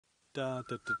Da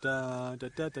da da da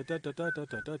da da da da da da da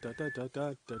da da da da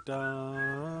da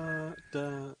da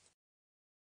da.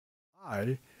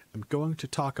 I am going to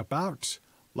talk about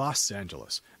Los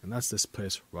Angeles, and that's this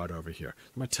place right over here.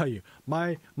 I'm gonna tell you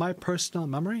my personal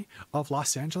memory of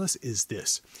Los Angeles is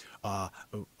this. Uh,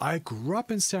 I grew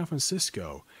up in San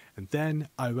Francisco, and then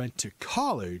I went to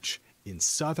college in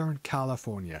Southern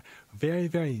California,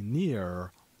 very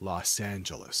near Los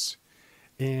Angeles.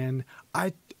 And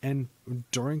I and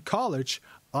during college,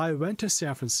 I went to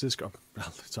San Francisco.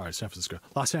 Sorry, San Francisco,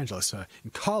 Los Angeles. In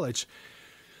college,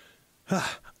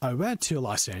 I went to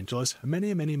Los Angeles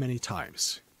many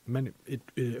times.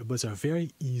 It was a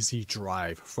very easy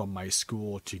drive from my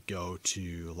school to go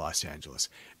to Los Angeles,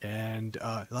 and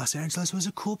Los Angeles was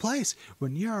a cool place.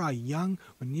 When you're a young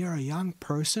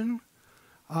person,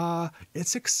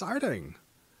 it's exciting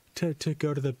to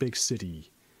go to the big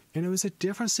city, and it was a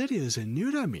different city. It was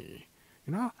new to me,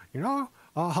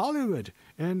 Hollywood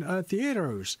and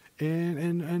theaters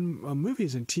and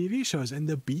movies and TV shows and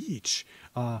the beach.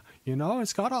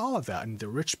 It's got all of that and the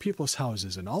rich people's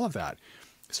houses and all of that.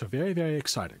 So very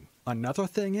exciting. Another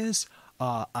thing is,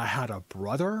 I had a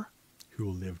brother who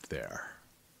lived there.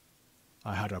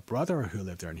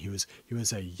 And he was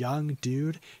a young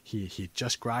dude. He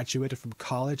just graduated from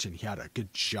college and he had a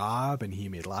good job and he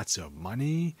made lots of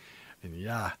money,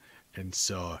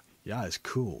 it's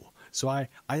cool. So I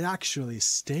actually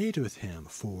stayed with him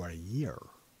for a year.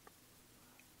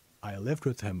 I lived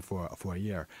with him for a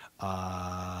year,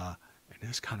 and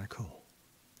it's kind of cool.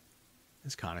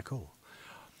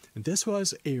 And this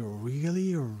was a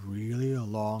really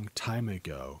long time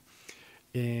ago.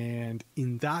 And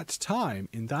in that time,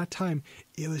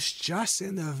 it was just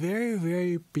in the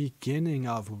very beginning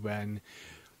of when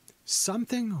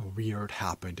something weird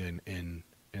happened in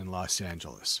Los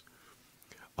Angeles.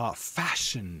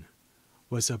 Fashion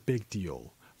was a big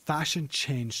deal. Fashion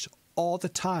changed all the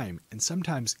time, and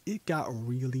sometimes it got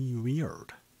really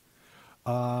weird.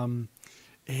 Also,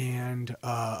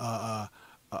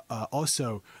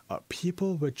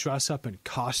 people would dress up in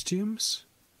costumes.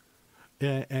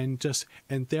 And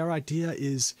their idea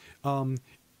is,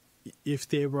 if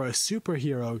they were a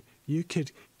superhero, you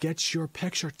could get your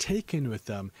picture taken with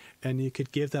them, and you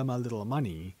could give them a little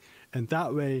money, and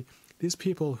that way, these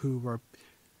people who were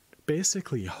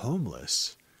basically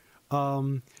homeless,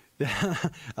 but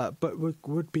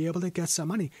would be able to get some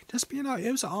money. Just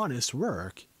it was honest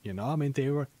work. I mean, they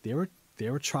were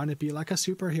trying to be like a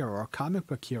superhero or a comic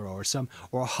book hero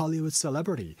or a Hollywood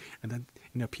celebrity, and then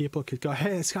people could go,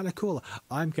 hey, it's kind of cool.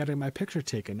 I'm getting my picture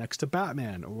taken next to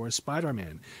Batman or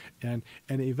Spider-Man, and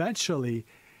eventually,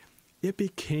 it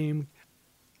became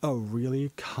a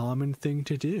really common thing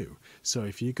to do. So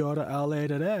if you go to LA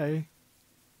today,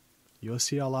 you'll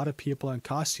see a lot of people in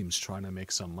costumes trying to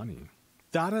make some money.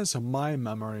 That is my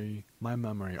memory.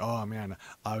 Oh man,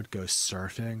 I would go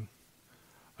surfing.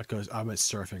 I went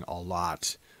surfing a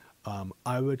lot.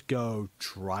 I would go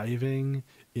driving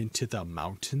into the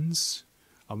mountains.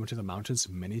 I went to the mountains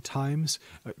many times.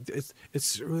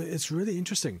 It's really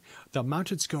interesting. The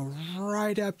mountains go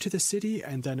right up to the city,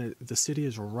 and then the city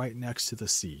is right next to the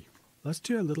sea. Let's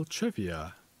do a little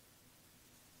trivia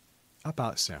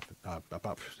about San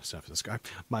Francisco.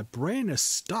 My brain is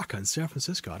stuck on San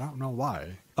Francisco. I don't know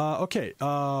why. By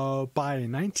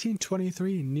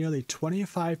 1923, nearly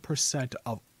 25%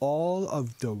 of all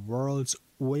of the world's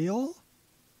oil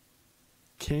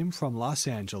came from Los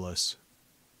Angeles.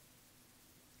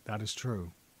 That is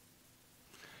true.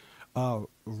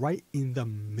 Right in the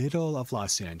middle of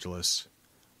Los Angeles,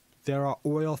 there are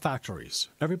oil factories.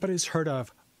 Everybody's heard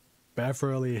of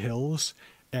Beverly Hills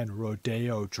and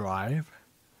Rodeo Drive.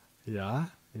 Yeah.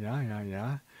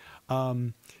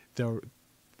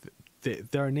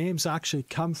 Their names actually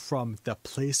come from the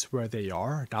place where they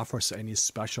are, not for any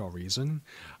special reason,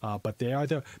 but they are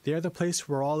the place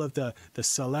where all of the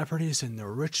celebrities and the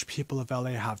rich people of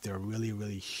LA have their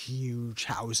really huge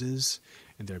houses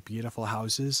and their beautiful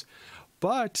houses.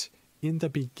 But in the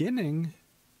beginning,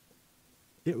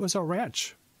 it was a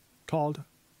ranch called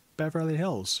Beverly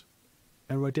Hills,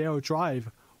 and Rodeo Drive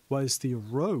was the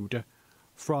road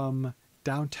from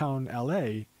downtown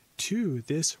LA to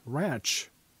this ranch.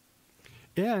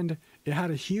 And it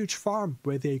had a huge farm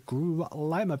where they grew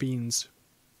lima beans.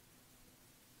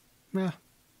 Yeah,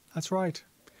 that's right.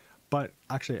 But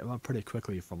actually, it went pretty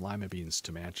quickly from lima beans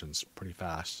to mansions, pretty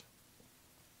fast.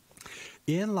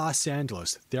 In Los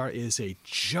Angeles, there is a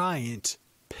giant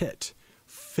pit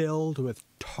filled with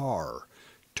tar.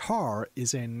 Tar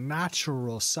is a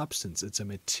natural substance. It's a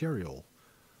material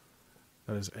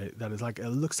that is like, it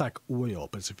looks like oil,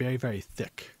 but it's very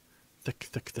thick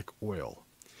oil.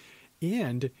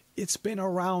 And it's been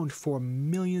around for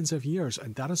millions of years,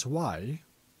 and that is why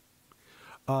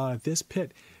this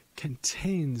pit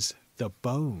contains the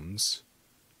bones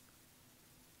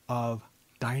of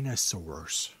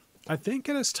dinosaurs. I think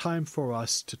it is time for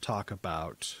us to talk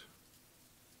about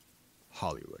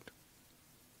Hollywood.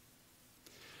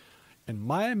 And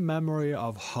my memory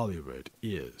of Hollywood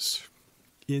is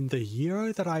in the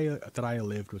year that I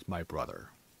lived with my brother.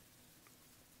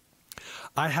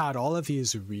 I had all of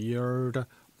these weird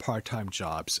part-time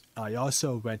jobs. I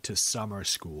also went to summer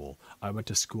school. I went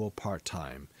to school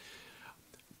part-time.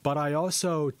 But I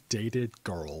also dated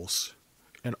girls.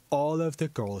 And all of the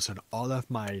girls and all of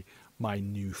my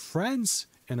new friends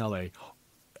in LA,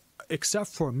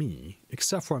 except for me,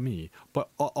 but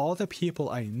all the people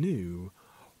I knew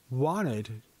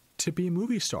wanted to be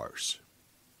movie stars.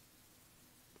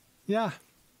 Yeah.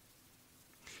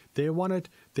 They wanted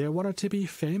to be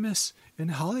famous in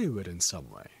Hollywood in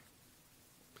some way.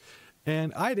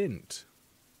 And I didn't.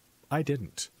 I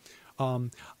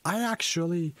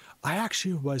actually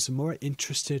was more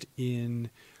interested in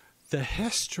the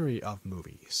history of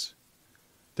movies,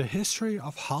 the history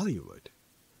of Hollywood,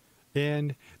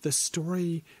 and the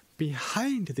story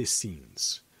behind the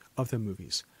scenes of the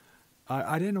movies.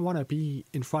 I didn't want to be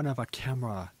in front of a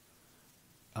camera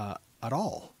at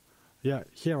all. Yeah,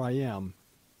 here I am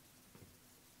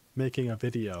making a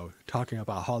video talking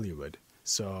about Hollywood.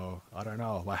 So I don't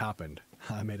know what happened.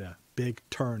 I made a big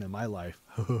turn in my life.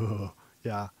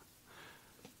 Yeah.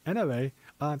 Anyway,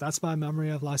 that's my memory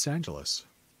of Los Angeles.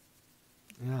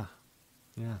 Yeah.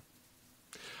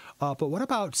 But what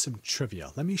about some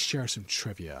trivia? Let me share some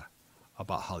trivia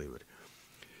about Hollywood.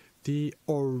 The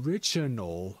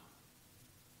original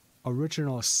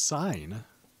sign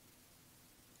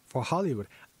for Hollywood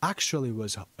actually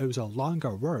was a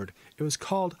longer word. It was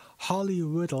called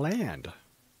Hollywoodland.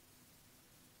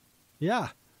 Yeah,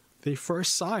 the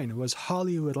first sign was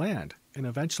Hollywoodland, and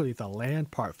eventually the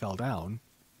land part fell down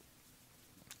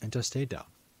and just stayed down.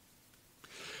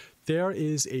 There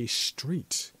is a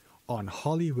street on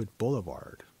Hollywood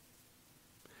Boulevard,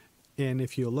 and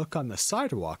if you look on the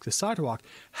sidewalk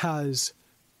has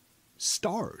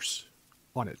stars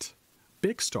on it,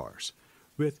 big stars,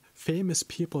 with famous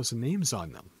people's names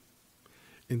on them.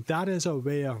 And that is a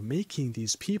way of making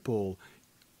these people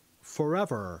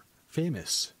forever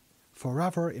famous,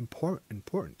 forever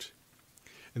important.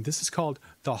 And this is called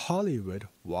the Hollywood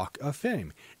Walk of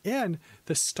Fame. And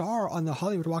the star on the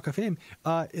Hollywood Walk of Fame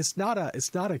it's not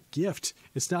a gift.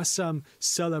 It's not some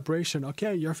celebration.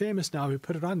 Okay, you're famous now, we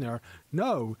put it on there.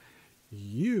 No,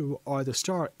 you are the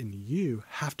star and you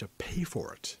have to pay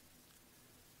for it.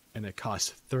 And it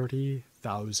costs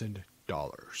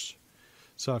 $30,000.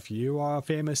 So if you are a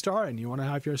famous star and you want to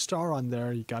have your star on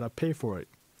there, you got to pay for it.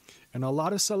 And a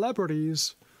lot of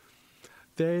celebrities,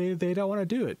 they don't want to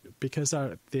do it because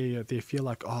they feel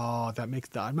like, oh,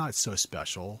 I'm not so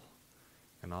special,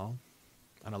 you know.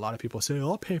 And a lot of people say,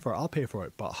 I'll pay for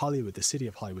it. But Hollywood, the city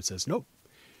of Hollywood says, nope.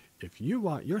 If you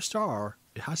want your star,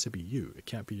 it has to be you. It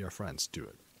can't be your friends. Do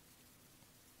it.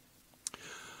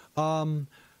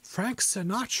 Frank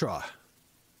Sinatra,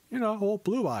 old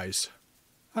Blue Eyes.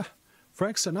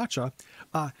 Frank Sinatra,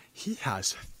 he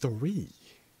has 3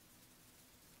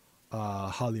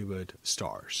 Hollywood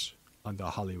stars on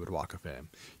the Hollywood Walk of Fame.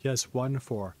 He has one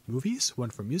for movies,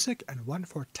 one for music, and one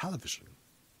for television.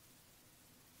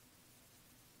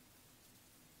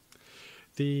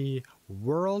 The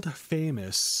world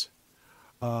famous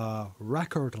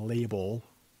record label,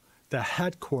 the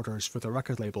headquarters for the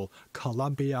record label,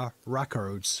 Columbia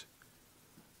Records,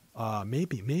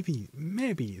 maybe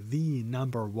the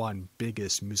 #1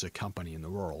 biggest music company in the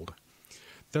world.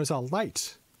 There's a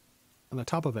light on the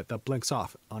top of it that blinks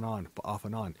off and on.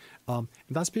 And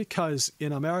that's because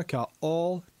in America,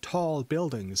 all tall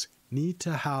buildings need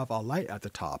to have a light at the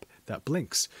top that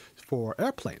blinks for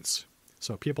airplanes,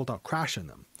 so people don't crash in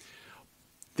them.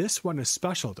 This one is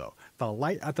special, though. The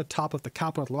light at the top of the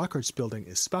Capitol Records building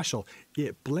is special.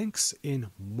 It blinks in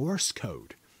Morse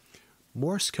code.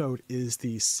 Morse code is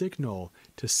the signal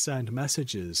to send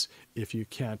messages if you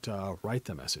can't write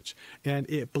the message. And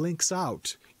it blinks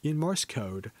out in Morse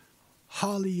code,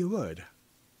 Hollywood.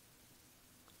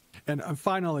 And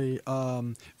finally,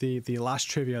 the last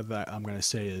trivia that I'm going to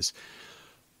say is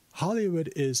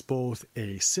Hollywood is both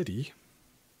a city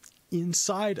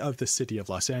inside of the city of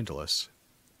Los Angeles.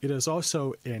 It is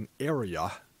also an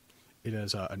area. It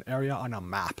is an area on a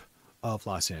map of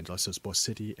Los Angeles. It's both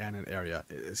city and an area.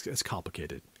 It's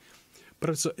complicated.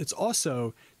 But it's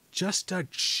also just a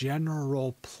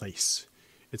general place.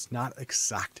 It's not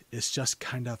exact. It's just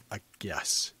kind of a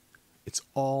guess. It's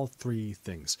all three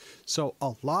things. So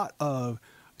a lot of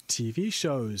TV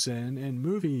shows and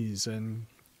movies and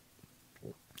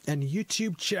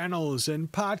YouTube channels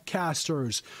and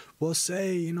podcasters will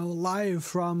say, live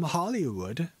from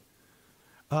Hollywood,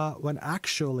 when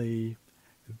actually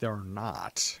they're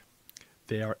not.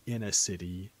 They are in a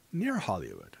city near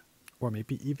Hollywood, or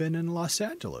maybe even in Los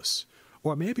Angeles,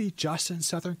 or maybe just in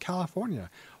Southern California.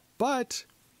 But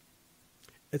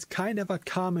it's kind of a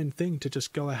common thing to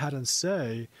just go ahead and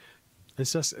say,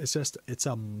 it's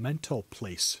a mental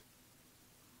place.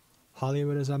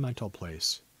 Hollywood is a mental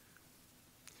place.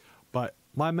 But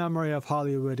my memory of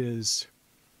Hollywood is,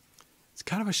 it's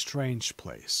kind of a strange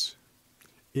place.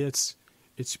 It's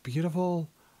beautiful,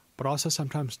 but also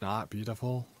sometimes not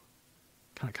beautiful.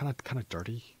 Kind of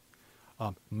dirty.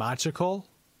 Magical.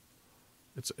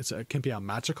 It can be a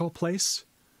magical place,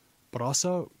 but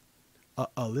also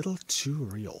a little too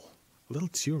real, a little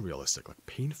too realistic, like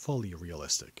painfully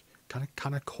realistic.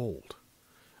 Kind of cold.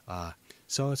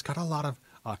 So it's got a lot of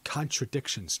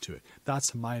contradictions to it.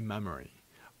 That's my memory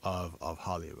of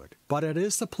Hollywood. But it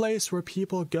is the place where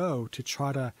people go to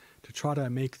try to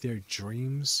make their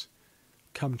dreams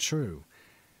come true.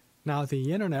 Now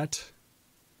the internet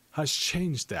has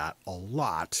changed that a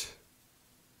lot.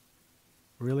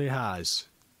 Really has.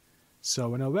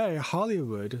 So in a way,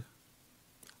 Hollywood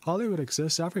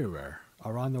exists everywhere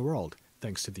around the world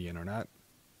thanks to the internet.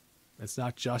 It's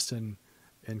not just in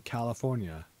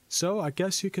California. So I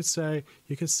guess you could say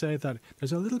that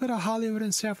there's a little bit of Hollywood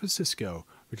in San Francisco,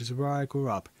 which is where I grew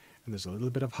up, and there's a little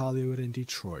bit of Hollywood in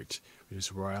Detroit, which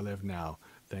is where I live now,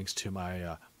 thanks to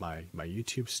my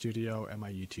YouTube studio and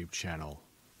my YouTube channel.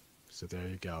 So there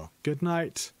you go. Good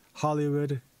night,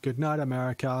 Hollywood. Good night,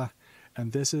 America.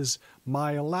 And this is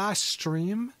my last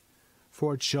stream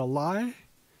for July,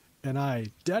 and I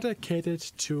dedicate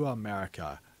it to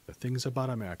America. The things about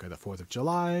America, the 4th of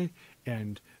July,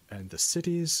 and the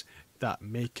cities that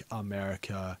make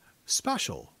America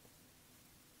special.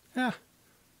 Yeah.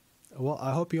 Well,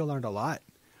 I hope you learned a lot.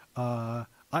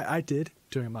 I did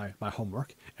doing my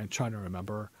homework and trying to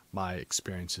remember my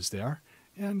experiences there.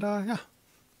 And yeah.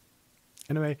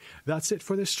 Anyway, that's it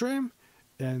for this stream.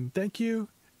 And thank you.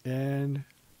 And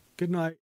good night.